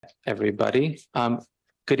Everybody.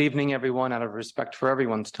 Good evening, everyone. Out of respect for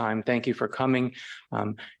everyone's time, thank you for coming.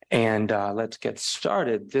 Let's get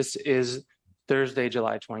started. This is Thursday,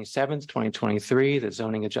 July 27th, 2023, the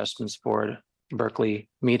Zoning Adjustments Board Berkeley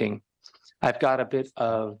meeting. I've got it's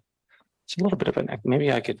a little bit of an,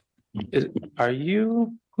 maybe I could,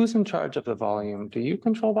 who's in charge of the volume? Do you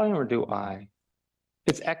control volume or do I?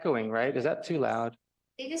 It's echoing, right? Is that too loud?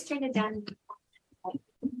 They just turned it down.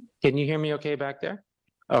 Can you hear me okay back there?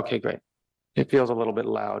 Okay, great. It feels a little bit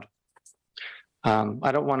loud.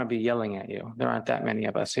 I don't want to be yelling at you. There aren't that many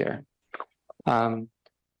of us here. I've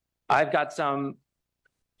got some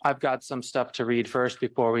stuff to read first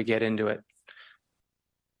before we get into it.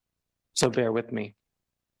 So bear with me.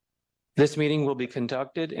 This meeting will be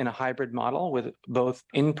conducted in a hybrid model with both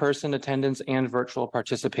in-person attendance and virtual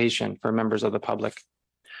participation for members of the public.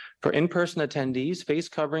 For in-person attendees, face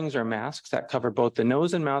coverings or masks that cover both the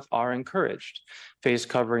nose and mouth are encouraged. Face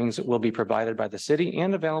coverings will be provided by the city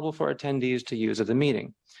and available for attendees to use at the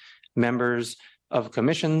meeting. Members of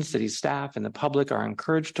commissions, city staff, and the public are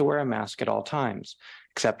encouraged to wear a mask at all times,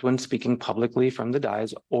 except when speaking publicly from the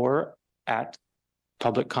dais or at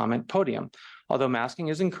public comment podium, although masking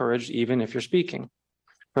is encouraged even if you're speaking.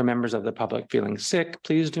 For members of the public feeling sick,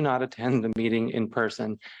 please do not attend the meeting in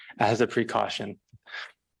person as a precaution.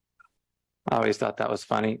 I always thought that was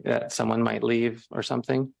funny, that someone might leave or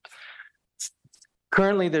something.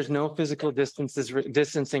 Currently, there's no physical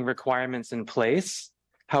distancing requirements in place.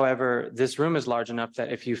 However, this room is large enough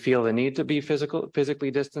that if you feel the need to be physically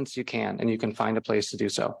distanced, you can, and you can find a place to do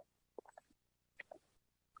so.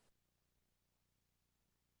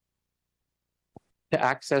 To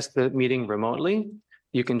access the meeting remotely,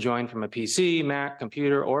 you can join from a PC, Mac,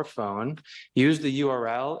 computer, or phone. Use the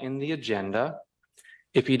URL in the agenda.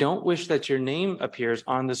 If you don't wish that your name appears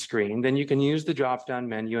on the screen, then you can use the drop-down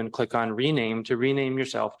menu and click on Rename to rename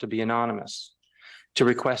yourself to be anonymous. To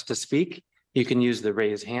request to speak, you can use the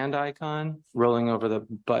raise hand icon, rolling over the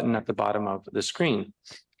button at the bottom of the screen.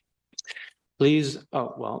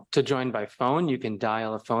 To join by phone, you can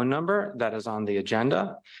dial a phone number that is on the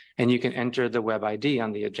agenda, and you can enter the web ID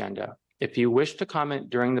on the agenda. If you wish to comment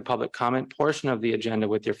during the public comment portion of the agenda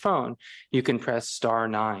with your phone, you can press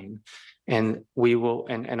 *9. And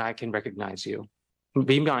I can recognize you.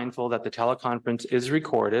 Be mindful that the teleconference is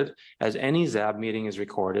recorded, as any ZAB meeting is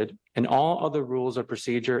recorded, and all other rules of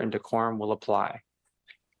procedure and decorum will apply.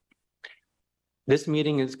 This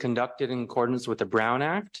meeting is conducted in accordance with the Brown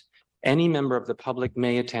Act. Any member of the public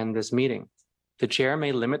may attend this meeting. The chair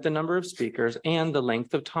may limit the number of speakers and the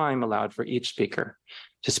length of time allowed for each speaker.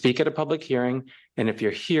 To speak at a public hearing, and if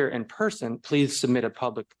you're here in person, please submit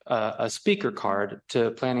a speaker card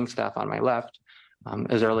to planning staff on my left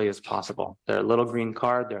as early as possible. They're a little green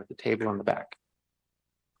card, they're at the table in the back.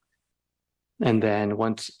 And then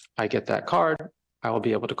once I get that card, I will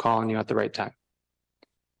be able to call on you at the right time.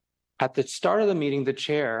 At the start of the meeting, the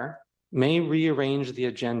chair may rearrange the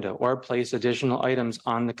agenda or place additional items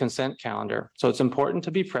on the consent calendar. So it's important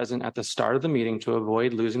to be present at the start of the meeting to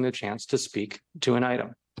avoid losing the chance to speak to an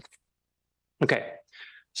item. Okay,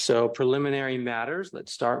 so preliminary matters.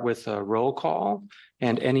 Let's start with a roll call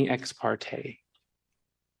and any ex parte.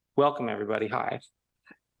 Welcome, everybody. Hi.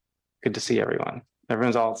 Good to see everyone.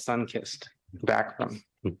 Everyone's all sun-kissed back from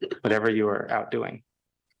whatever you were out doing.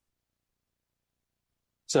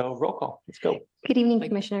 So roll call, let's go. Good evening,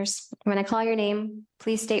 commissioners. When I call your name,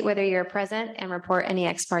 please state whether you're present and report any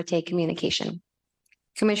ex parte communication.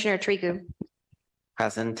 Commissioner Trigu.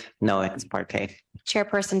 Present, no ex parte.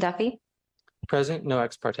 Chairperson Duffy. Present, no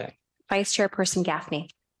ex parte. Vice Chairperson Gaffney.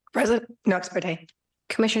 Present, no ex parte.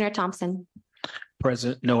 Commissioner Thompson.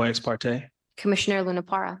 Present, no ex parte. Commissioner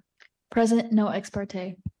Lunapara. Present, no ex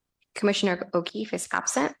parte. Commissioner O'Keefe is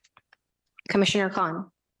absent. Commissioner Khan.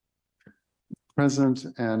 Present,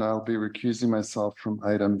 and I'll be recusing myself from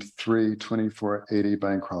item 3, 2480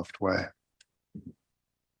 Bancroft Way.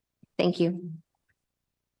 Thank you.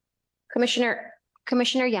 Commissioner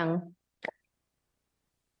Young.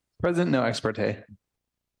 Present, no ex parte.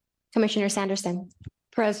 Commissioner Sanderson.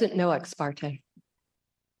 Present, no ex parte.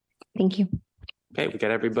 Thank you. Okay, we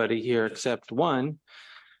got everybody here except one.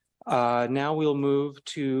 Now we'll move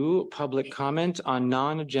to public comment on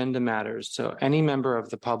non-agenda matters. So any member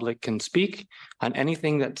of the public can speak on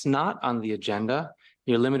anything that's not on the agenda.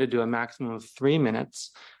 You're limited to a maximum of 3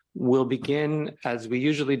 minutes. We'll begin, as we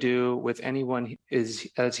usually do, with anyone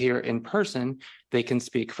that's here in person. They can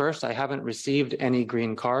speak first. I haven't received any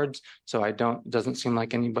green cards, so doesn't seem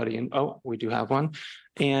like anybody in. Oh, we do have one.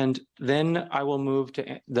 And then I will move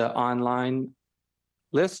to the online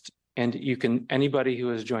list, and anybody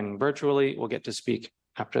who is joining virtually will get to speak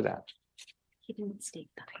after that. He didn't state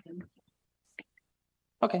the item.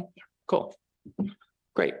 Okay, cool.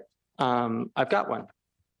 Great. I've got one.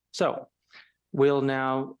 So we'll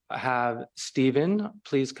now have Stephen,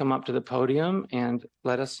 please come up to the podium and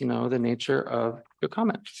let us know the nature of your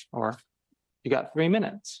comment, or you got 3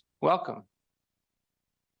 minutes. Welcome.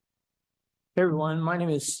 Hey everyone, my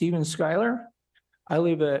name is Stephen Schuyler. I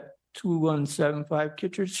live at 2175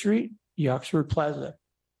 Kitchard Street, Yoxford Plaza.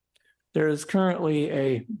 There is currently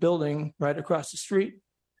a building right across the street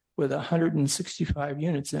with 165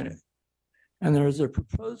 units in it. And there is a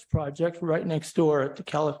proposed project right next door at the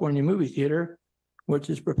California Movie Theater, which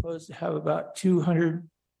is proposed to have about 200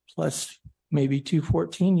 plus maybe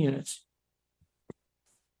 214 units.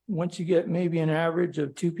 Once you get maybe an average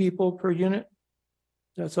of 2 people per unit,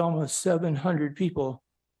 that's almost 700 people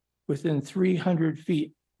within 300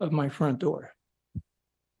 feet of my front door.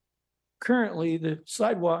 Currently, the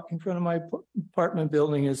sidewalk in front of my apartment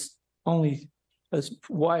building is only as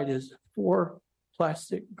wide as 4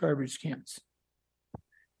 plastic garbage cans.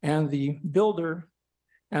 And the builder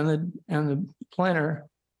and the planner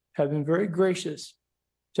have been very gracious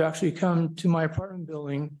to actually come to my apartment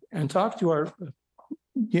building and talk to our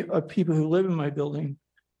people who live in my building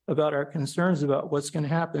about our concerns about what's going to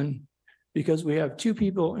happen, because we have 2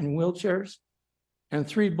 people in wheelchairs and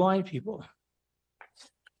 3 blind people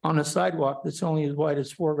on a sidewalk that's only as wide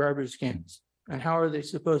as 4 garbage cans. And how are they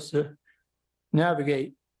supposed to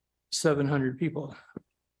navigate 700 people?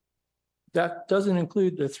 That doesn't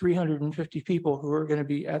include the 350 people who are going to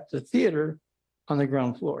be at the theater on the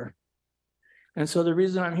ground floor. And so the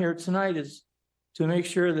reason I'm here tonight is to make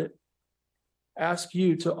sure that, ask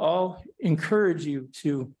you to all encourage you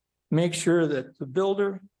to make sure that the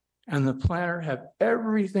builder and the planner have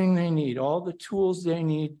everything they need, all the tools they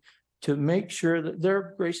need to make sure that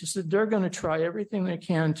they're gracious, that they're going to try everything they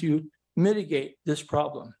can to mitigate this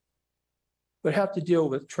problem. But have to deal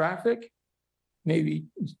with traffic, maybe,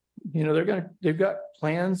 you know, they've got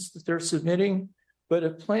plans that they're submitting, but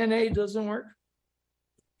if plan A doesn't work,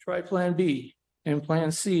 try plan B and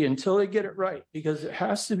plan C until they get it right, because it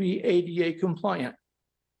has to be ADA compliant.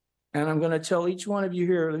 And I'm going to tell each one of you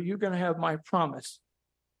here, you're going to have my promise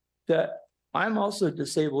that I'm also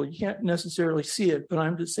disabled. You can't necessarily see it, but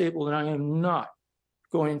I'm disabled and I am not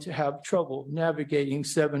going to have trouble navigating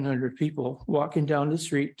 700 people walking down the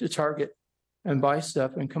street to Target and buy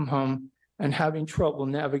stuff and come home and having trouble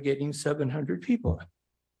navigating 700 people.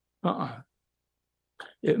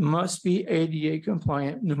 It must be ADA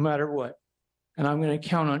compliant no matter what. And I'm going to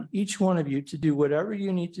count on each one of you to do whatever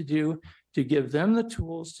you need to do to give them the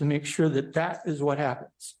tools to make sure that that is what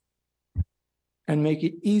happens. And make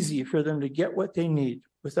it easy for them to get what they need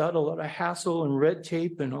without a lot of hassle and red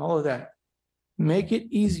tape and all of that. Make it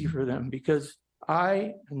easy for them, because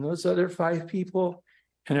I and those other 5 people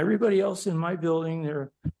and everybody else in my building,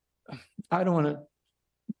 I don't want to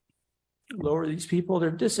lower these people,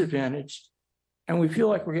 they're disadvantaged. And we feel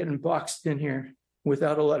like we're getting boxed in here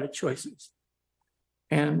without a lot of choices.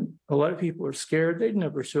 And a lot of people are scared. They'd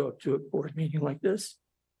never show up to a board meeting like this.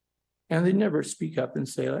 And they never speak up and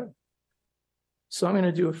say that. So I'm going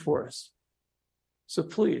to do it for us. So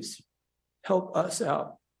please help us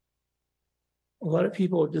out. A lot of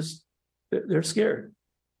people they're scared.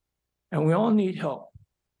 And we all need help.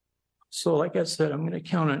 So like I said, I'm going to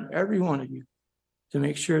count on every one of you to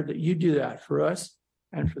make sure that you do that for us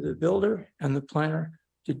and for the builder and the planner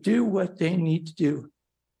to do what they need to do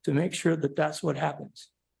to make sure that that's what happens,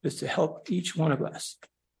 is to help each one of us.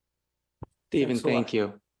 Stephen, thank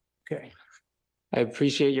you. Okay. I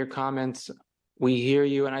appreciate your comments. We hear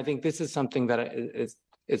you. And I think this is something that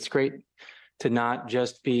it's great to not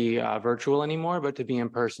just be virtual anymore, but to be in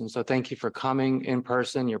person. So thank you for coming in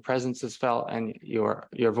person. Your presence is felt and your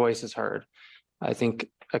voice is heard. I think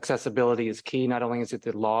accessibility is key. Not only is it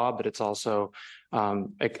the law, but it's also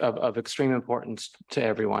of extreme importance to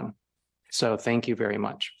everyone. So thank you very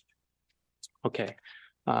much. Okay,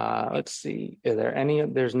 let's see.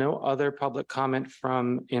 There's no other public comment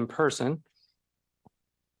from in person.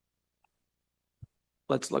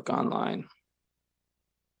 Let's look online.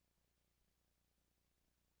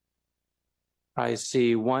 I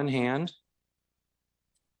see one hand.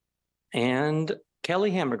 And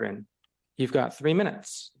Kelly Hammergren, you've got 3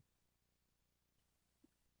 minutes.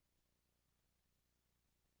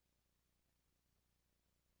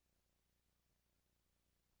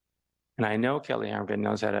 And I know Kelly Hammergren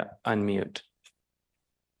knows how to unmute.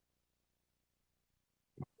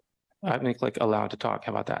 I make like allowed to talk.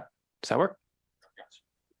 How about that? Does that work?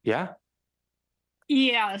 Yeah?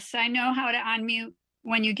 Yes, I know how to unmute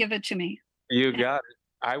when you give it to me. You got it.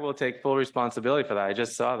 I will take full responsibility for that. I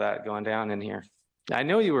just saw that going down in here. I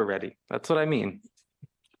know you were ready. That's what I mean.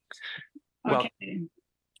 Well, Okay.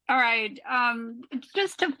 All right.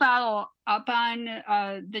 Just to follow up on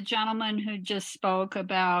the gentleman who just spoke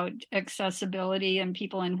about accessibility and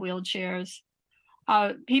people in wheelchairs.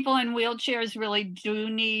 People in wheelchairs really do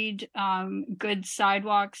need good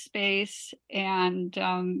sidewalk space. And,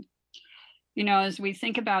 as we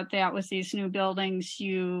think about that with these new buildings,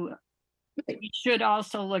 you should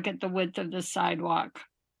also look at the width of the sidewalk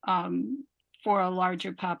for a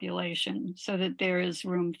larger population so that there is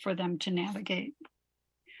room for them to navigate.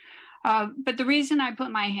 But the reason I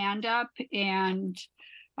put my hand up and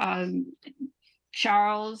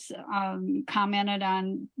Charles commented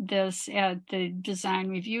on this at the Design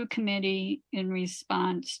Review Committee in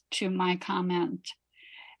response to my comment.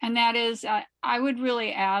 And that is, I would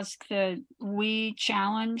really ask that we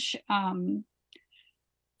challenge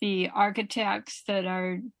the architects that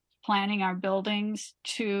are planning our buildings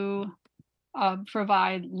to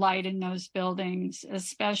provide light in those buildings,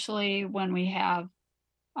 especially when we have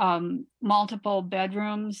multiple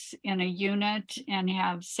bedrooms in a unit and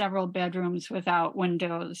have several bedrooms without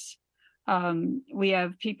windows. We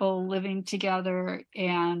have people living together,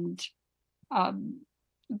 and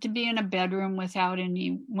to be in a bedroom without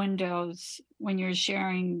any windows when you're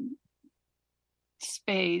sharing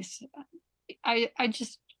space,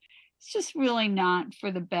 it's just really not for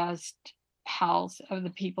the best health of the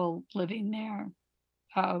people living there.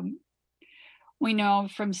 We know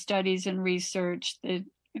from studies and research that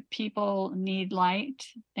people need light,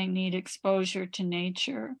 they need exposure to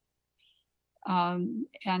nature, and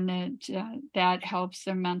that helps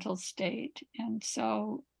their mental state. And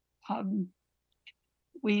so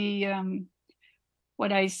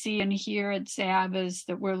what I see and hear at ZAB is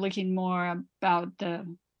that we're looking more about the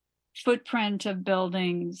footprint of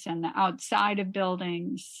buildings and the outside of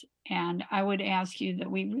buildings. And I would ask you that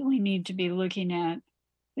we really need to be looking at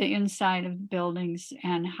the inside of buildings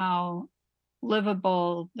and how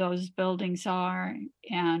livable those buildings are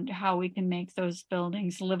and how we can make those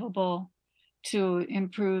buildings livable to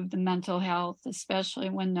improve the mental health, especially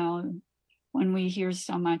when we hear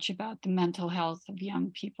so much about the mental health of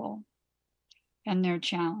young people and their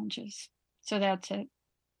challenges. So that's it.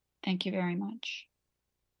 Thank you very much.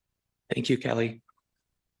 thank you, Kelly.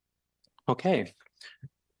 Okay.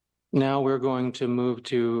 Now we're going to move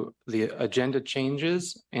to the agenda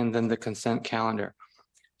changes and then the consent calendar.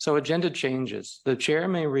 So agenda changes. The chair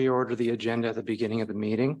may reorder the agenda at the beginning of the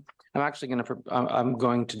meeting. I'm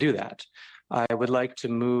going to do that. I would like to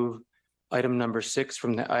move item number 6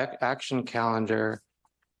 from the action calendar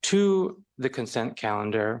to the consent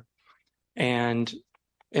calendar. And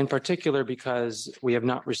in particular, because we have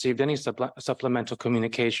not received any supplemental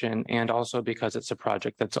communication, and also because it's a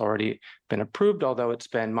project that's already been approved, although it's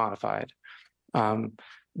been modified.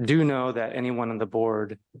 Do know that anyone on the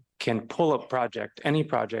board can pull a any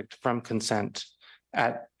project from consent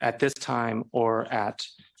at this time or at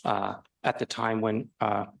the time when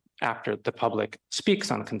after the public speaks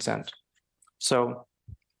on consent. So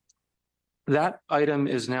that item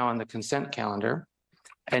is now on the consent calendar,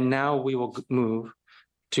 and now we will move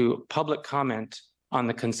to public comment on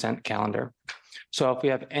the consent calendar. So if we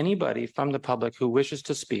have anybody from the public who wishes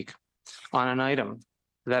to speak on an item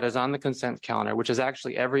that is on the consent calendar, which is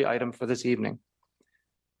actually every item for this evening,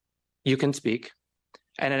 you can speak.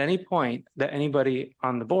 And at any point that anybody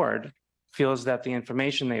on the board feels that the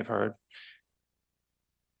information they've heard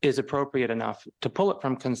is appropriate enough to pull it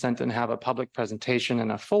from consent and have a public presentation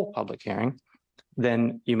and a full public hearing,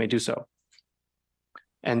 then you may do so.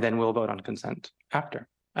 And then we'll vote on consent after,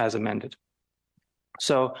 as amended.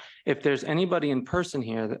 So if there's anybody in person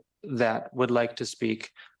here that would like to speak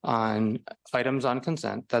on items on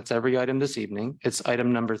consent, that's every item this evening. It's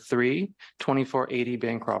item number 3, 2480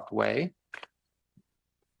 Bancroft Way.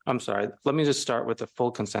 I'm sorry, let me just start with the full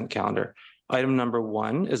consent calendar. Item number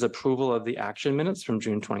 1 is approval of the action minutes from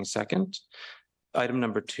June 22nd. Item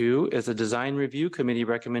number 2 is a design review committee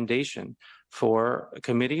recommendation for a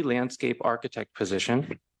committee landscape architect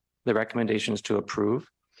position. The recommendation is to approve.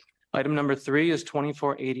 Item number 3 is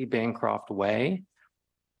 2480 Bancroft Way.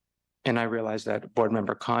 And I realize that Board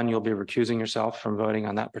Member Khan, you'll be recusing yourself from voting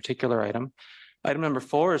on that particular item. Item number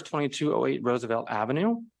 4 is 2208 Roosevelt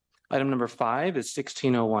Avenue. Item number 5 is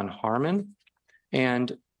 1601 Harmon.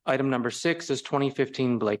 And item number 6 is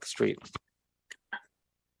 2015 Blake Street.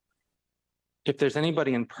 If there's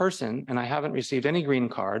anybody in person, and I haven't received any green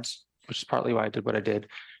cards, which is partly why I did what I did.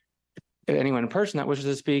 If anyone in person that wishes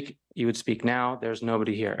to speak, you would speak now. There's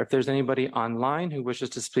nobody here. If there's anybody online who wishes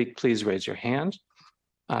to speak, please raise your hand.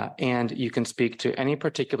 And you can speak to any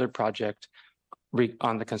particular project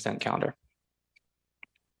on the consent calendar.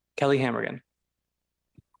 Kelly Hammergan.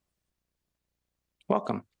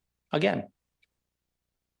 welcome again.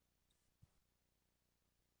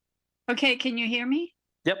 Okay, can you hear me?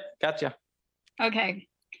 Yep, gotcha. Okay.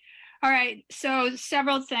 All right, so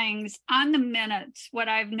several things. On the minutes, what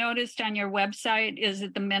I've noticed on your website is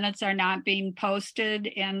that the minutes are not being posted,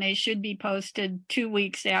 and they should be posted 2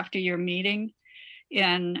 weeks after your meeting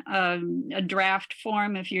in a draft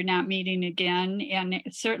form if you're not meeting again. And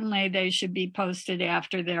certainly they should be posted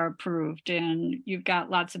after they're approved, and you've got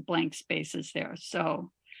lots of blank spaces there. So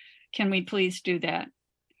can we please do that?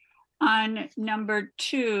 On number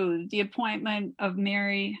 2, the appointment of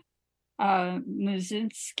Mary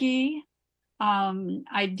Muzinski.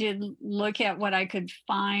 I did look at what I could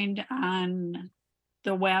find on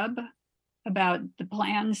the web about the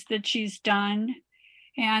plans that she's done.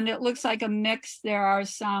 And it looks like a mix. There are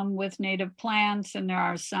some with native plants and there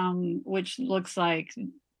are some which looks like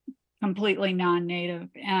completely non-native.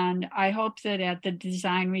 And I hope that at the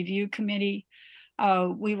design review committee,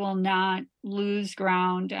 we will not lose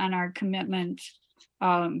ground on our commitment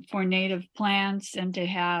for native plants and to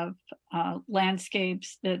have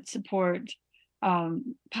landscapes that support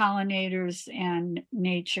pollinators and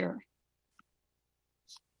nature.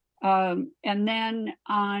 And then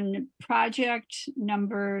on project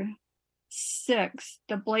number 6,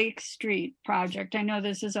 the Blake Street project, I know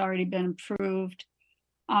this has already been approved.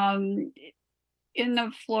 In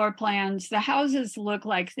the floor plans, the houses look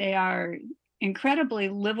like they are incredibly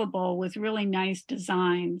livable with really nice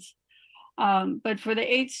designs. But for the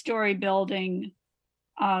 8-story building,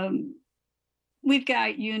 we've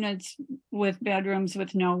got units with bedrooms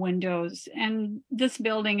with no windows, and this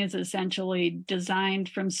building is essentially designed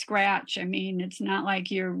from scratch. I mean, it's not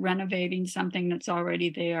like you're renovating something that's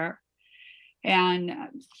already there. And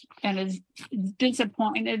is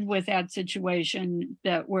disappointed with that situation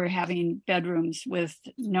that we're having bedrooms with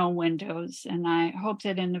no windows. And I hope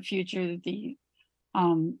that in the future, the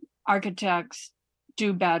architects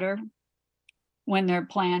do better when they're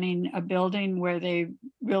planning a building where they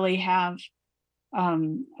really have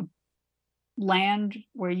land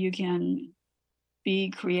where you can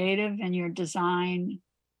be creative in your design,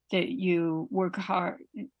 that you work hard,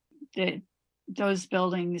 that those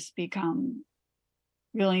buildings become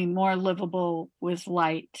really more livable with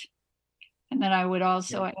light. And then I would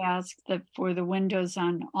also ask that for the windows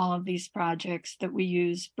on all of these projects that we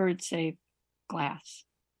use bird-safe glass.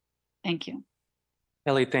 Thank you.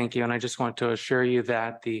 Ellie, thank you. And I just want to assure you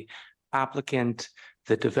that the applicant,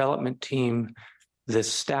 the development team, the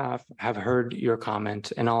staff have heard your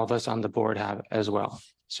comment, and all of us on the board have as well.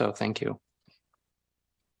 So thank you.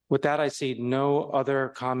 With that, I see no other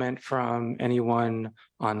comment from anyone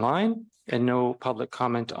online and no public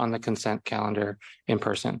comment on the consent calendar in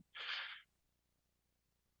person.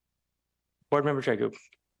 Board Member Tregu.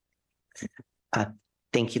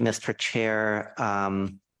 Thank you, Mr. Chair.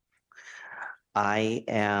 I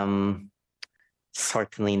am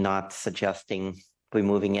certainly not suggesting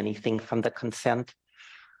removing anything from the consent.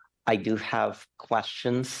 I do have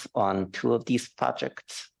questions on 2 of these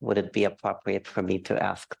projects. Would it be appropriate for me to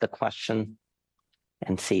ask the question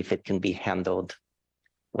and see if it can be handled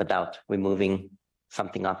without removing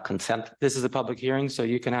something off consent? This is a public hearing, so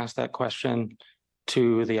you can ask that question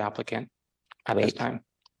to the applicant at this time.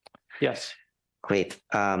 Yes. Great.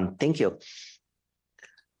 Thank you.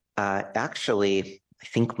 Actually, I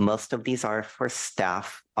think most of these are for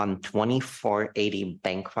staff. On 2480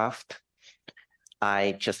 Bancroft,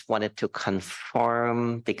 I just wanted to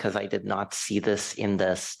confirm, because I did not see this in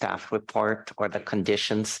the staff report or the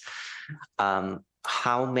conditions,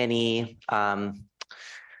 how many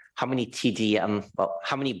TDM, well,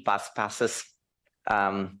 how many bus passes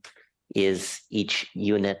is each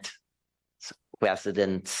unit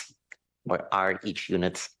residents, or are each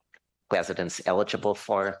unit's residents eligible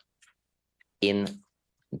for in,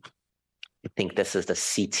 I think this is the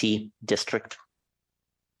CT district?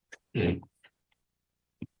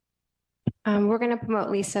 We're going to promote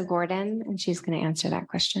Lisa Gordon, and she's going to answer that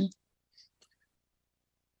question.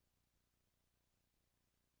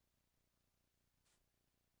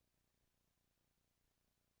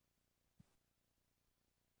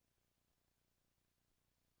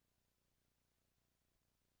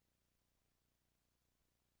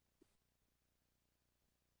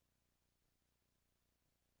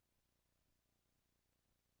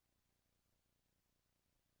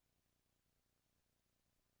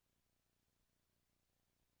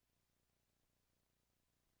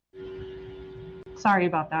 Sorry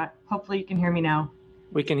about that. Hopefully you can hear me now.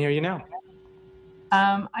 We can hear you now.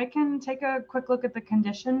 I can take a quick look at the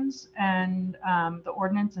conditions and the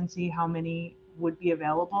ordinance and see how many would be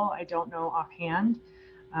available. I don't know offhand.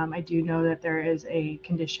 I do know that there is a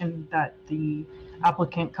condition that the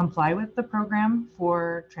applicant comply with the program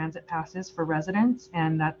for transit passes for residents,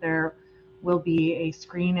 and that there will be a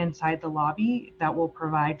screen inside the lobby that will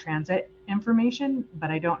provide transit information, but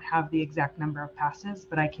I don't have the exact number of passes,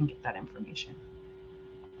 but I can get that information.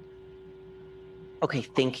 Okay,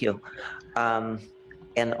 thank you.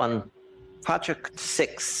 And on project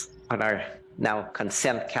 6 on our now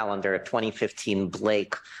consent calendar, 2015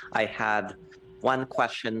 Blake, I had one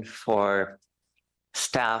question for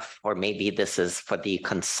staff, or maybe this is for the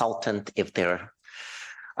consultant if they're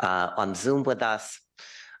on Zoom with us.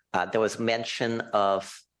 There was mention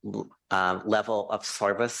of level of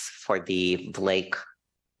service for the Blake,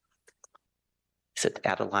 is it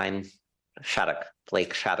Adeline Shattuck,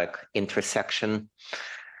 Blake Shattuck intersection.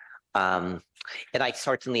 And I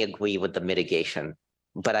certainly agree with the mitigation,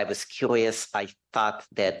 but I was curious. I thought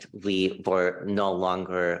that we were no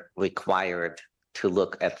longer required to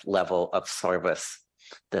look at level of service,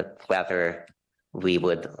 that whether we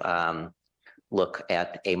would look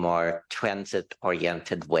at a more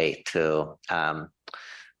transit-oriented way to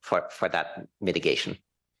for that mitigation.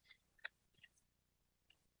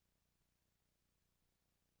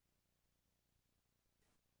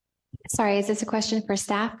 Sorry, is this a question for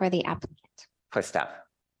staff or the applicant? For staff.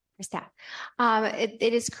 For staff.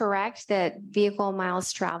 It is correct that vehicle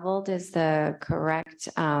miles traveled is the correct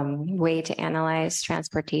way to analyze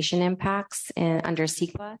transportation impacts under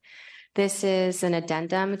CEQA. This is an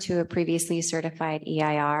addendum to a previously certified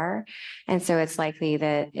EIR, and so it's likely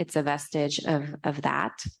that it's a vestige of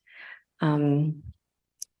that.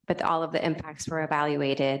 But all of the impacts were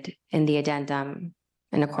evaluated in the addendum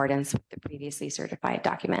in accordance with the previously certified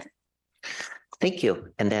document. Thank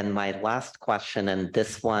you. And then my last question, and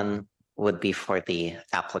this one would be for the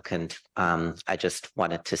applicant. I just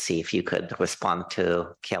wanted to see if you could respond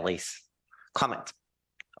to Kelly's comment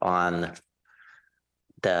on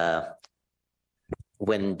the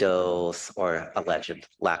windows or alleged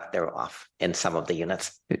lack thereof in some of the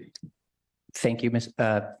units. Thank you,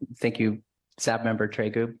 thank you, ZAB member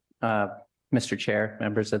Tregu, Mr. Chair,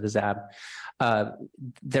 members of the ZAB.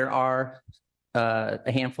 There are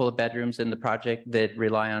a handful of bedrooms in the project that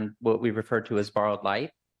rely on what we refer to as borrowed light,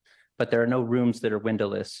 but there are no rooms that are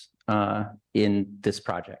windowless in this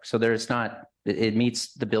project. So there's not, it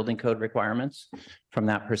meets the building code requirements from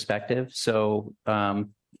that perspective. So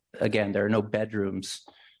again, there are no bedrooms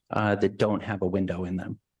that don't have a window in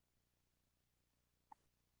them.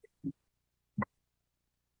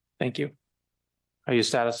 Thank you. Are you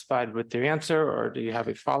satisfied with your answer, or do you have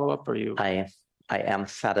a follow-up, or you? I am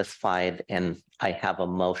satisfied, and I have a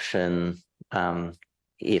motion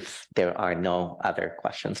if there are no other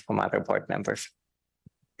questions from other board members.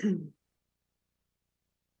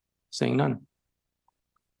 Seeing none.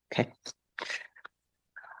 Okay.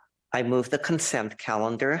 I move the consent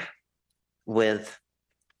calendar with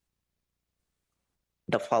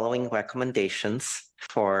the following recommendations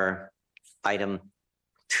for item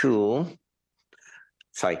 3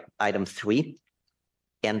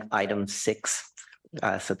 and item 6.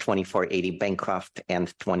 So 2480 Bancroft and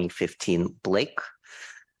 2015 Blake.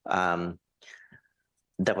 The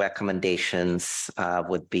recommendations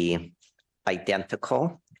would be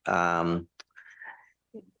identical.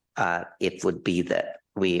 It would be that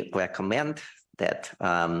we recommend that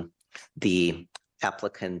the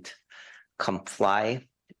applicant comply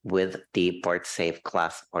with the board safe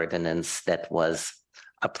class ordinance that was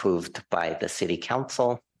approved by the city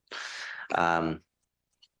council.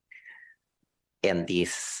 And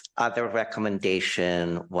this other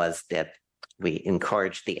recommendation was that we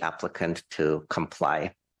encourage the applicant to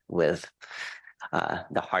comply with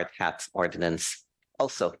the hard hats ordinance,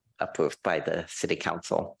 also approved by the city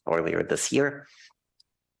council earlier this year.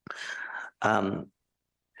 On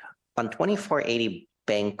 2480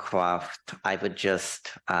 Bancroft, I would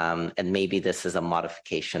just, and maybe this is a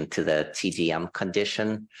modification to the TDM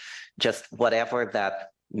condition, just whatever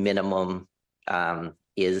that minimum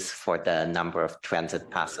is for the number of transit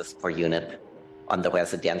passes per unit on the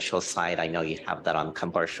residential side. I know you have that on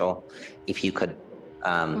commercial. If you could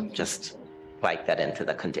just write that into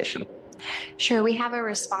the condition. Sure, we have a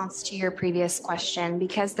response to your previous question.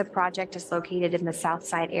 Because the project is located in the South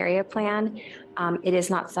Side area plan, it is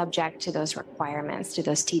not subject to those requirements, to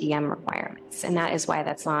those TDM requirements. And that is why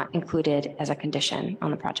that's not included as a condition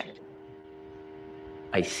on the project.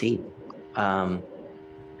 I see.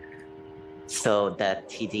 So that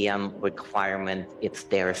TDM requirement, it's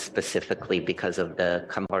there specifically because of the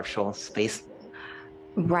commercial space?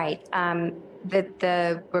 Right.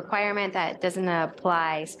 The requirement that doesn't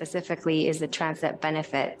apply specifically is the transit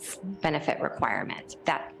benefit requirement.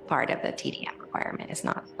 That part of the TDM requirement is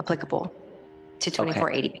not applicable to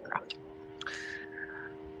 2480 Bancroft.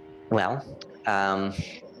 Well,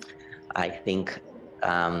 I think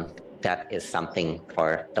that is something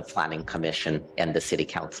for the Planning Commission and the City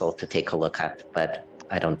Council to take a look at, but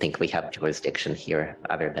I don't think we have jurisdiction here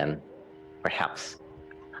other than perhaps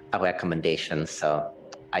a recommendation. So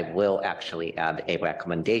I will actually add a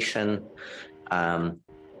recommendation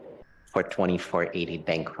for 2480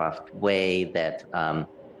 Bancroft Way that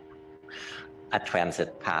a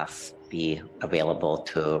transit pass be available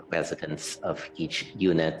to residents of each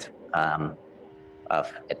unit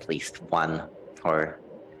of at least one per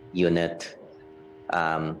unit,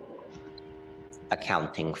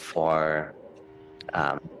 accounting for,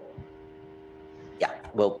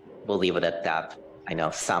 we'll leave it at that. I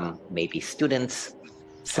know some may be students,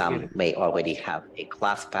 some may already have a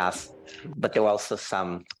class pass, but there are also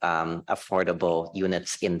some affordable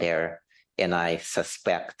units in there. And I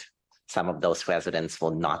suspect some of those residents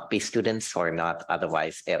will not be students or not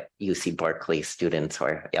otherwise UC Berkeley students who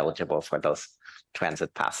are eligible for those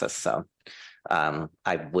transit passes. So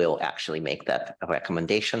I will actually make that a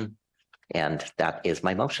recommendation, and that is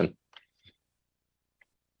my motion.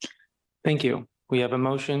 Thank you. We have a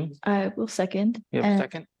motion. I will second. We have a And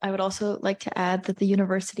second. I would also like to add that the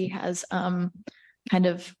university has kind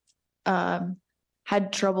of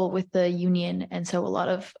had trouble with the union, and so a lot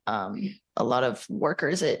of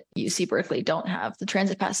workers at UC Berkeley don't have the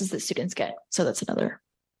transit passes that students get. So that's another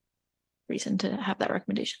reason to have that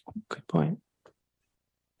recommendation. Good point.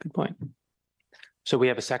 Good point. So we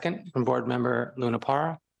have a second from Board Member Luna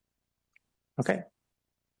Parra. Okay.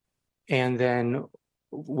 And then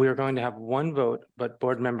we're going to have one vote, but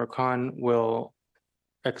Board Member Khan will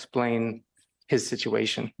explain his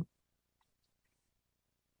situation.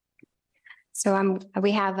 So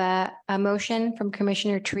we have a motion from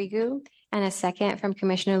Commissioner Trigu and a second from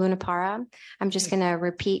Commissioner Luna Parra. I'm just going to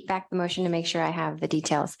repeat back the motion to make sure I have the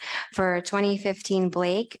details. For 2015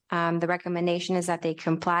 Blake, the recommendation is that they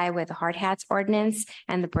comply with the hard hats ordinance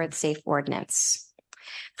and the birth safe ordinance.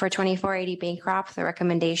 For 2480 Bancroft, the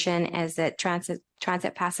recommendation is that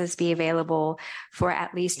transit passes be available for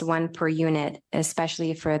at least one per unit,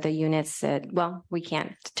 especially for the units that, well, we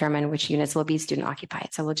can't determine which units will be student occupied,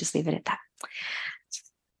 so we'll just leave it at that.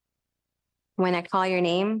 When I call your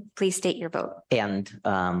name, please state your vote. And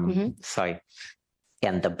sorry,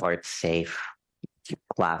 and the birth safe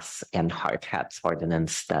class and hard hats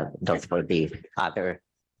ordinance, that those were the other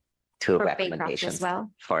two For Bancroft recommendations as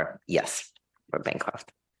well? for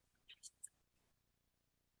Bancroft.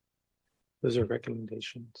 Those are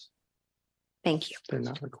recommendations. Thank you. They're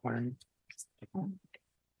not requiring.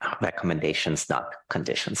 Recommendations, not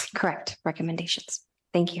conditions. Correct. Recommendations.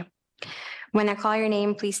 Thank you. When I call your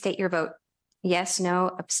name, please state your vote. Yes, no,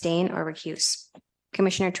 abstain, or recuse.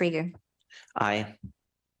 Commissioner Trigu, Aye.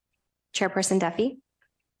 Chairperson Duffy,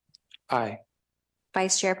 Aye.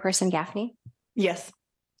 Vice Chairperson Gaffney, Yes.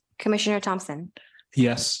 Commissioner Thompson,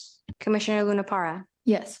 Yes. Commissioner Luna Parra,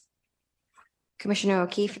 Yes. Commissioner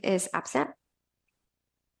O'Keefe is absent.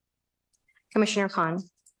 Commissioner Khan,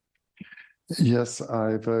 Yes,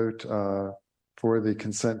 I vote for the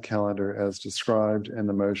consent calendar as described, and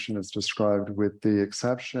the motion is described with the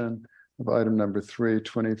exception of item number 3,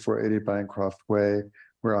 2480 Bancroft Way,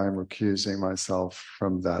 where I'm recusing myself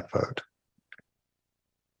from that vote.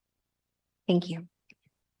 thank you.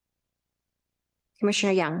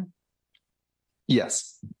 Commissioner Young,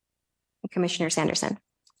 Yes. Commissioner Sanderson,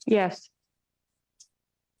 Yes.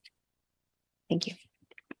 thank you.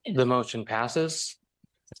 The motion passes.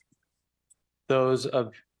 Those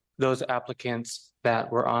applicants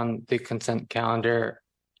that were on the consent calendar,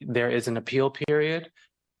 there is an appeal period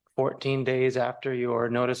 14 days after your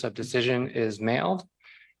notice of decision is mailed,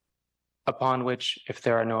 upon which, if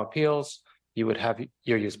there are no appeals, you would have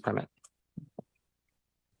your use permit.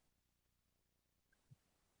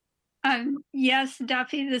 Yes,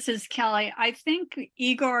 Duffy, this is Kelly. I think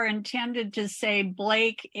Igor intended to say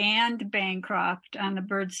Blake and Bancroft on the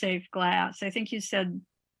bird safe glass. I think you said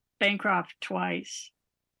Bancroft twice.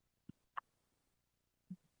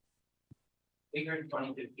 Igor in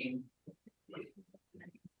 2015.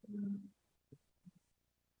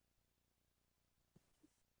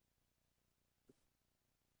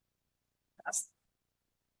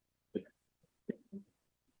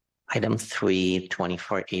 Item 3,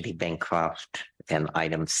 2480 Bancroft, and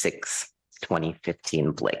item 6,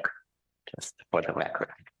 2015 Blake, just for the record.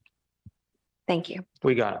 Thank you.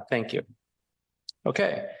 We got it. Thank you.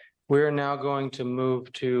 Okay, we're now going to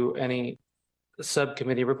move to any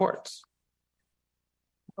subcommittee reports.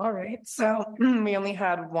 All right, so we only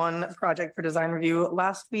had one project for design review.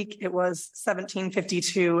 Last week, it was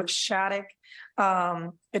 1752 Shattuck.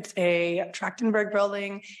 It's a Trachtenberg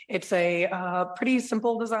building. It's a pretty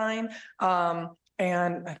simple design. And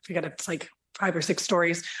I forget, it's like 5 or 6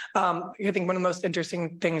 stories. I think one of the most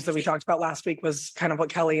interesting things that we talked about last week was kind of what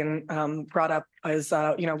Kelly and brought up is,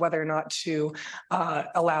 whether or not to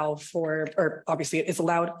allow for, or obviously it is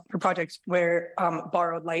allowed for projects where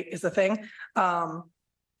borrowed light is a thing.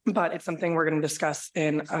 But it's something we're going to discuss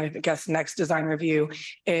in, I guess, next design review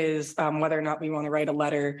is whether or not we want to write a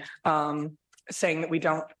letter saying that we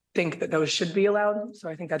don't think that those should be allowed. So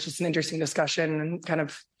I think that's just an interesting discussion and kind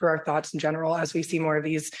of for our thoughts in general as we see more of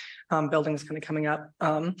these buildings kind of coming up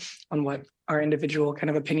on what our individual kind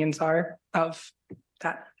of opinions are of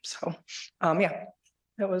that. So yeah,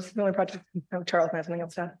 that was the only project. Charles might have something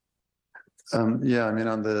else to add. Yeah, I mean,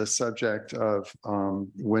 on the subject of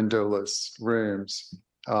windowless rooms,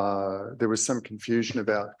 there was some confusion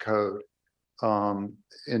about code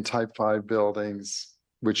in type 5 buildings,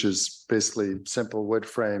 which is basically simple wood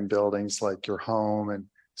frame buildings like your home and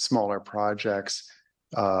smaller projects,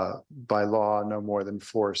 by law, no more than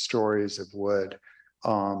 4 stories of wood.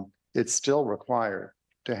 It's still required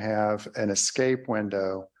to have an escape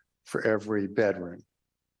window for every bedroom.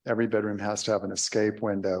 Every bedroom has to have an escape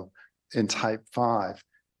window in type 5.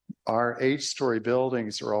 Our 8-story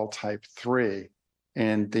buildings are all type 3,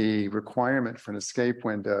 and the requirement for an escape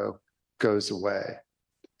window goes away.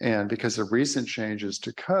 And because of recent changes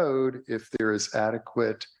to code, if there is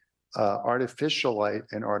adequate artificial light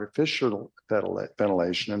and artificial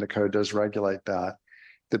ventilation, and the code does regulate that,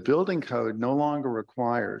 the building code no longer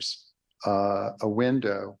requires a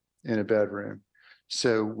window in a bedroom.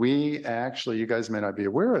 So we actually, you guys may not be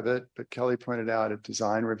aware of it, but Kelly pointed out at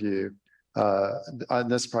design review on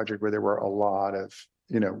this project where there were a lot of,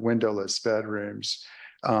 windowless bedrooms,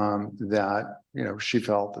 that, she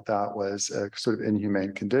felt that that was a sort of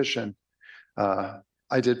inhumane condition.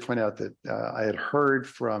 I did point out that I had heard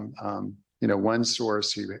from, one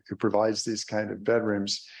source who provides these kind of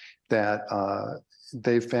bedrooms that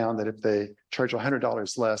they found that if they charge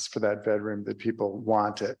 $100 less for that bedroom, that people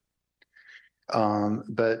want it.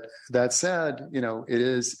 But that said, it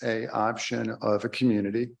is an option of a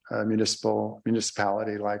community, a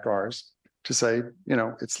municipality like ours to say,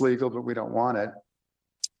 it's legal, but we don't want it.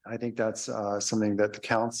 I think that's something that the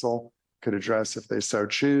council could address if they so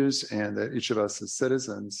choose, and that each of us as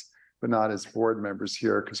citizens, but not as board members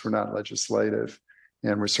here, because we're not legislative,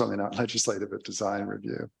 and we're certainly not legislative at design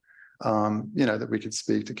review. That we could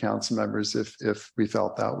speak to council members if we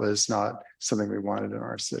felt that was not something we wanted in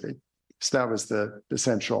our city. So that was the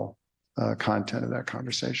essential content of that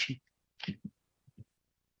conversation.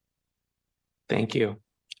 Thank you.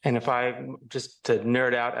 And if I just to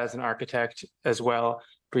nerd out as an architect as well,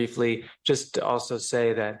 briefly, just to also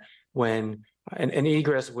say that when an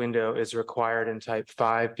egress window is required in type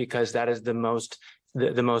 5, because that is the most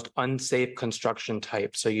unsafe construction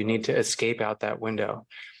type. So you need to escape out that window.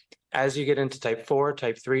 As you get into type 4,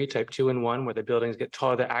 type 3, type 2 and 1, where the buildings get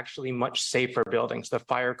taller, they're actually much safer buildings. The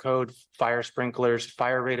fire code, fire sprinklers,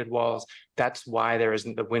 fire rated walls, that's why there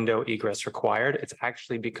isn't the window egress required. It's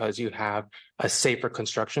actually because you have a safer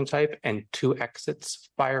construction type and 2 exits,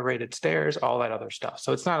 fire rated stairs, all that other stuff.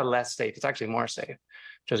 So it's not a less safe, it's actually more safe,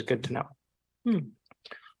 which is good to know. You're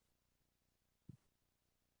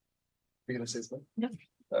going to say something? Yeah.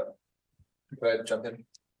 Go ahead, jump in.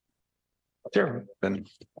 Sure.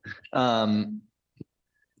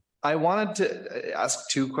 I wanted to ask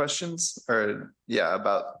 2 questions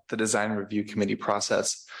about the design review committee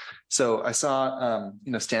process. So I saw,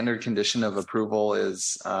 standard condition of approval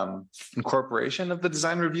is incorporation of the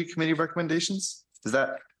design review committee recommendations. Is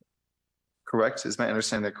that correct? Is my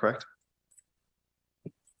understanding that correct?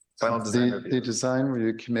 Final design review. The design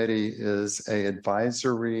review committee is an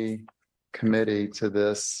advisory committee to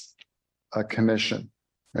this commission.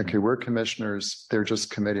 Okay, we're commissioners, they're just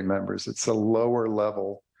committee members. It's a lower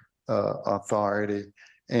level authority,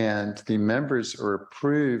 and the members are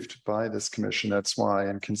approved by this commission. That's why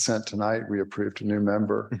in consent tonight, we approved a new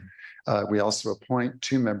member. We also appoint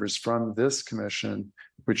 2 members from this commission,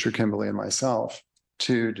 which are Kimberly and myself,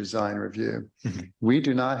 to design review. We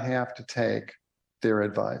do not have to take their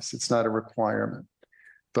advice. It's not a requirement,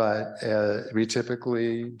 but we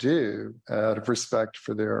typically do out of respect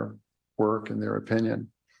for their work and their opinion.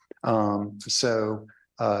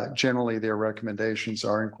 Generally their recommendations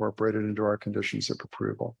are incorporated into our conditions of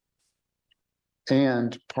approval.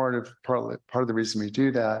 And part of the reason we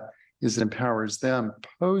do that is it empowers them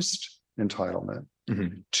post entitlement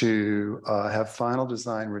to have final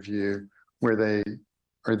design review where they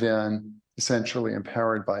are then essentially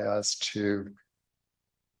empowered by us to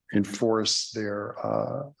enforce their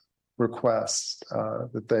requests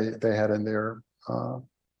that they had in their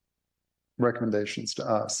recommendations to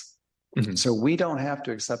us. Mhm. So we don't have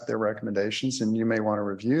to accept their recommendations, and you may want to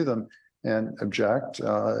review them and object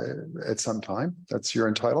at some time. That's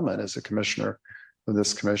your entitlement as a commissioner of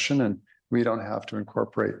this commission, and we don't have to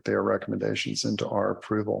incorporate their recommendations into our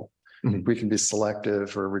approval. Mhm. We can be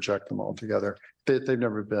selective or reject them altogether. They've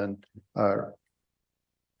never been,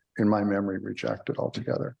 in my memory, rejected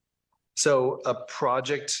altogether. So a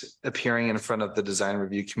project appearing in front of the design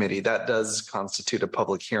review committee, that does constitute a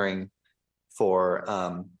public hearing for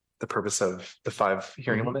the purpose of the 5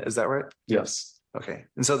 hearing limit. Is that right? Yes. Okay.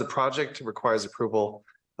 And so the project requires approval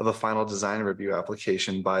of a final design review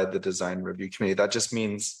application by the design review committee. That just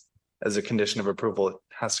means as a condition of approval, it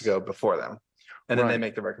has to go before them. And then they Right.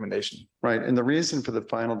 make the recommendation. Right. And the reason for the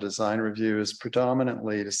final design review is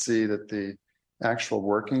predominantly to see that the actual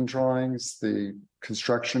working drawings, the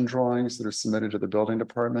construction drawings that are submitted to the building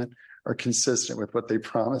department are consistent with what they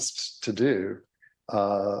promised to do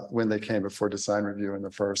when they came before design review in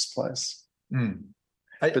the first place.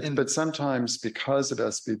 But sometimes because of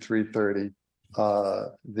SB 330,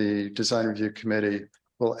 the design review committee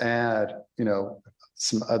will add,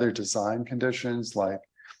 some other design conditions, like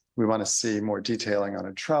we want to see more detailing on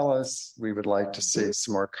a trellis. We would like to see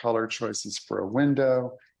some more color choices for a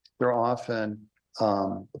window. There are often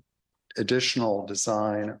additional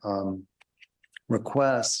design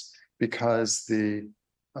requests because the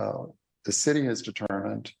city has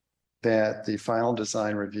determined that the final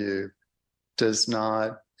design review is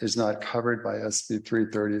not covered by SB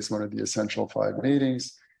 330 as one of the essential 5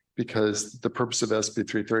 meetings, because the purpose of SB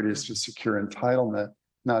 330 is to secure entitlement,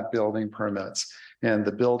 not building permits. And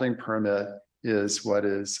the building permit is what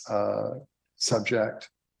is subject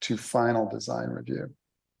to final design review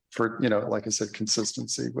for, like I said,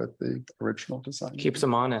 consistency with the original design. Keeps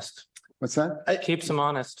them honest. What's that? Keeps them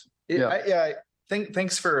honest.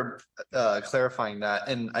 Thanks for clarifying that.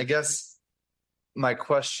 And I guess my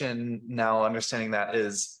question now, understanding that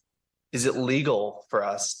is it legal for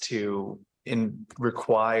us to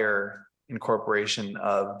require incorporation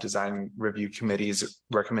of design review committee's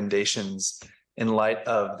recommendations in light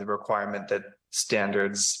of the requirement that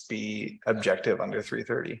standards be objective under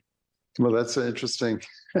 330? Well, that's an interesting,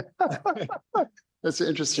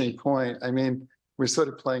 point. I mean, we're sort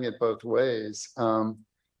of playing it both ways.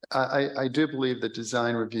 I do believe that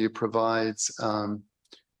design review provides I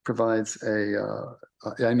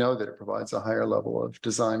know that it provides a higher level of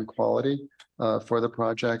design quality for the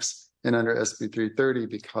projects. And under SB 330,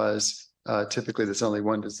 because typically there's only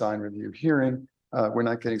one design review hearing, we're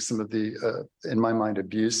not getting some of the, in my mind,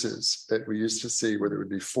 abuses that we used to see, where there would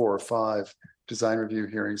be 4 or 5 design review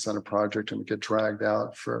hearings on a project and we get dragged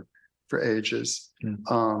out for ages.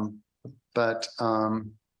 But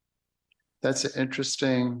that's an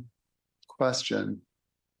interesting question.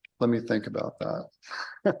 Let me think about that.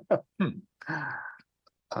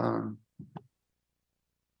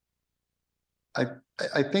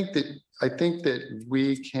 I think that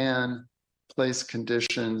we can place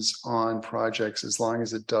conditions on projects as long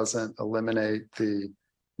as it doesn't eliminate the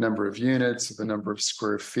number of units, the number of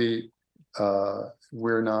square feet.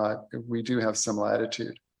 We do have some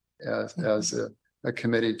latitude as a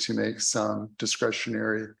committee to make some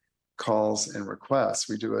discretionary calls and requests.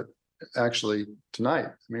 We do it actually tonight.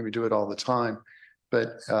 I mean, we do it all the time.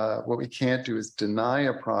 But what we can't do is deny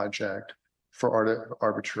a project for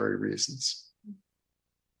arbitrary reasons.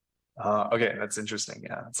 Okay, that's interesting.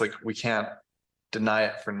 Yeah, it's like we can't deny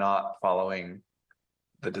it for not following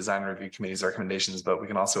the design review committee's recommendations, but we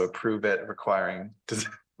can also approve it requiring.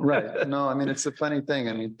 Right. No, I mean, it's a funny thing.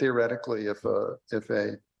 I mean, theoretically, if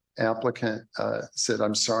a applicant said,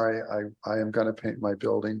 "I'm sorry, I am going to paint my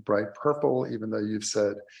building bright purple," even though you've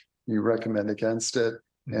said you recommend against it,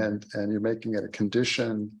 and you're making it a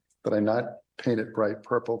condition that I not paint it bright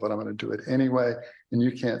purple, but I'm going to do it anyway, and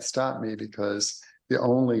you can't stop me because the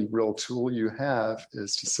only real tool you have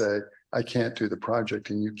is to say, I can't do the project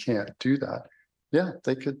and you can't do that. Yeah,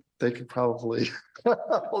 they could probably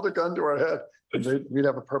hold a gun to our head and we'd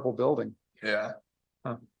have a purple building. Yeah.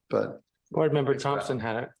 But Board Member Thompson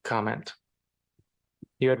had a comment.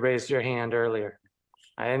 You had raised your hand earlier.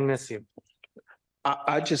 I didn't miss you.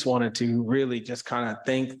 I just wanted to really just kind of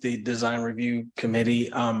thank the design review committee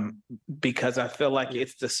because I feel like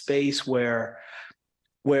it's the space where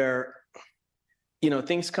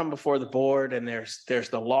things come before the board and there's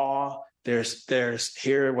the law, there's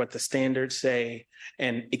here what the standards say,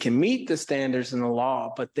 and it can meet the standards in the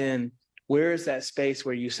law, but then where is that space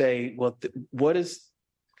where you say, well, what is,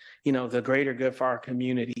 the greater good for our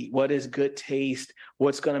community? What is good taste?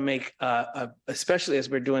 What's going to make, especially as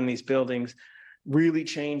we're doing these buildings, really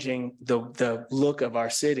changing the look of our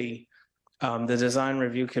city? The design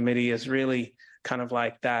review committee is really kind of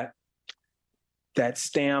like that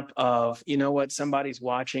stamp of, somebody's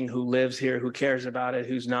watching who lives here, who cares about it,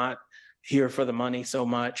 who's not here for the money so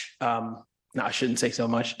much. No, I shouldn't say so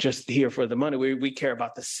much, just here for the money. We care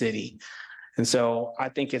about the city. And so I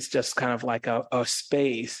think it's just kind of like a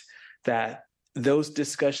space that those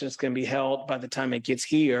discussions can be held. By the time it gets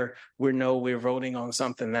here, we're voting on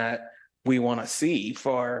something that we want to see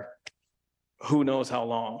for who knows how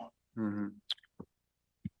long. Mm-hmm.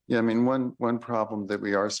 Yeah, I mean, one problem that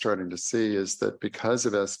we are starting to see is that because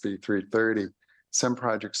of SB 330, some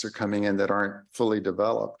projects are coming in that aren't fully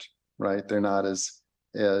developed, right? They're not as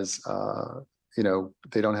they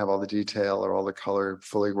don't have all the detail or all the color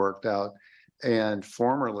fully worked out. And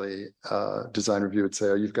formerly, design review would say,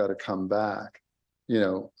 oh, you've got to come back.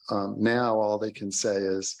 Now all they can say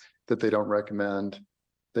is that they don't recommend,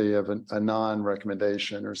 they have a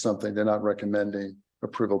non-recommendation or something. They're not recommending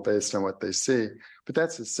approval based on what they see. But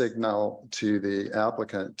that's a signal to the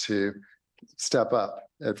applicant to step up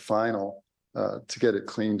at final to get it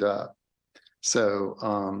cleaned up.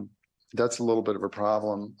 So that's a little bit of a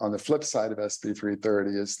problem. On the flip side of SB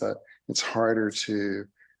 330 is that it's harder to,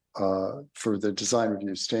 for the design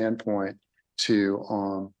review standpoint,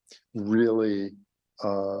 to really,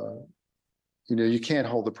 you can't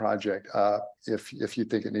hold the project up if you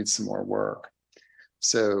think it needs some more work.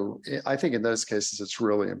 So I think in those cases, it's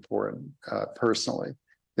really important, personally,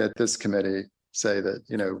 that this committee say that,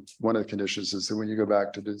 one of the conditions is that when you go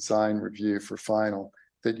back to design review for final,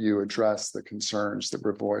 that you address the concerns that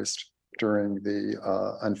were voiced during the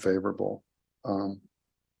unfavorable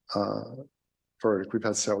verdict. We've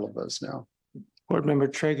had several of those now. Board Member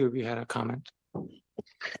Tregu, you had a comment.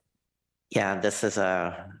 Yeah, this is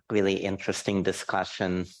a really interesting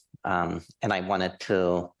discussion. And I wanted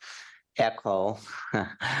to echo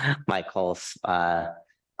Michael's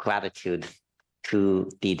gratitude to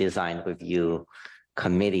the design review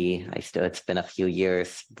committee. It's been a few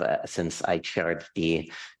years since I chaired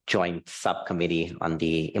the joint subcommittee on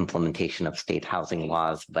the implementation of state housing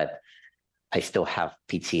laws, but I still have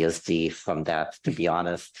PTSD from that, to be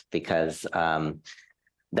honest, because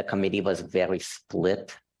the committee was very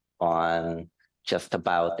split on just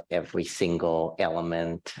about every single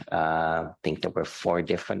element. I think there were 4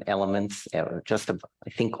 different elements. I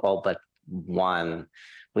think all but one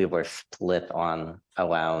we were split on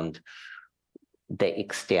around the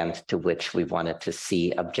extent to which we wanted to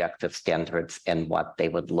see objective standards and what they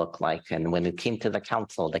would look like. And when it came to the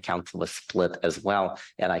council was split as well.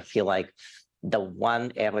 And I feel like the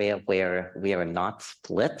one area where we are not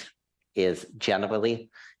split is generally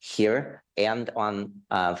here and on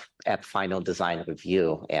at final design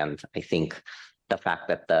review. And I think the fact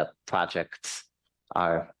that the projects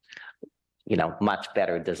are, much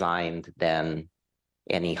better designed than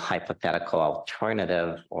any hypothetical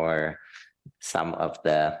alternative or some of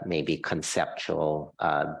the maybe conceptual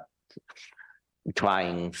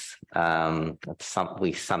drawings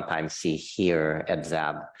we sometimes see here at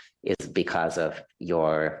ZAB is because of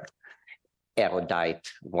your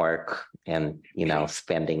erudite work and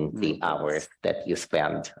spending the hours that you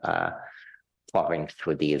spend pouring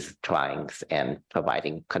through these drawings and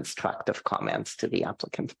providing constructive comments to the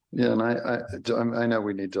applicant. Yeah, and I know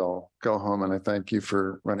we need to all go home, and I thank you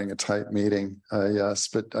for running a tight meeting. Yes,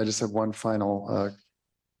 but I just have one final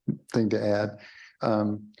thing to add.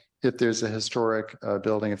 If there's a historic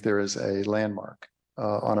building, if there is a landmark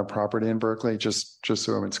on a property in Berkeley, just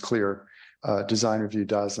so it's clear, design review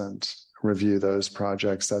doesn't review those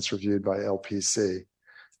projects. That's reviewed by LPC.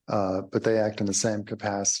 But they act in the same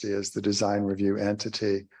capacity as the design review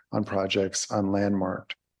entity on projects on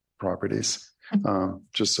landmarked properties.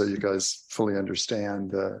 Just so you guys fully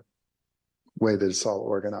understand the way that it's all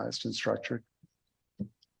organized and structured.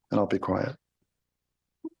 And I'll be quiet.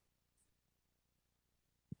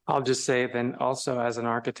 I'll just say then also as an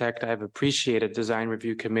architect, I've appreciated design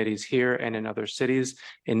review committees here and in other cities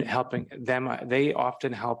in helping them. They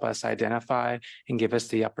often help us identify and give us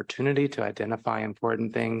the opportunity to identify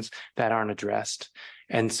important things that aren't addressed.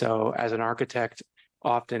 And so as an architect,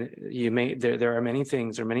 often there are many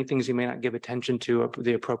things you may not give attention to,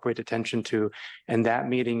 the appropriate attention to. And that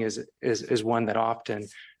meeting is one that often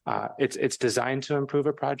it's designed to improve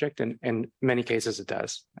a project, and in many cases it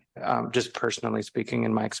does, just personally speaking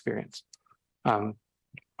in my experience.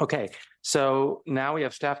 Okay, so now we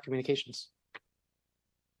have staff communications.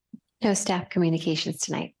 No staff communications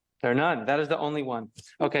tonight. There are none. That is the only one.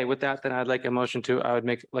 Okay, with that, then I would like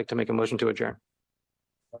to make a motion to adjourn.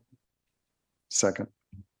 Second.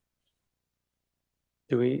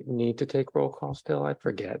 Do we need to take roll call still? I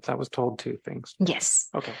forget. I was told two things. Yes.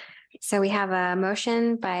 Okay. So we have a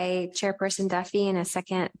motion by Chairperson Duffy and a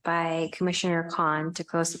second by Commissioner Khan to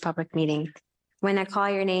close the public meeting. When I call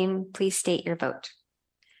your name, please state your vote.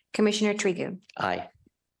 Commissioner Trigu, Aye.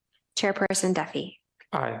 Chairperson Duffy,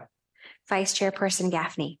 Aye. Vice Chairperson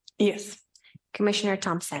Gaffney, Yes. Commissioner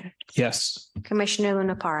Thompson, Yes. Commissioner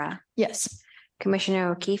Lunapara, Yes.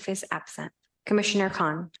 Commissioner O'Keefe is absent, Commissioner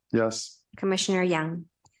Khan, Yes. Commissioner Young,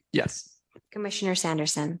 Yes. Commissioner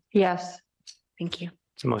Sanderson. Yes. Thank you.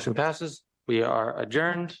 So motion passes. We are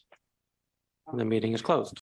adjourned. The meeting is closed.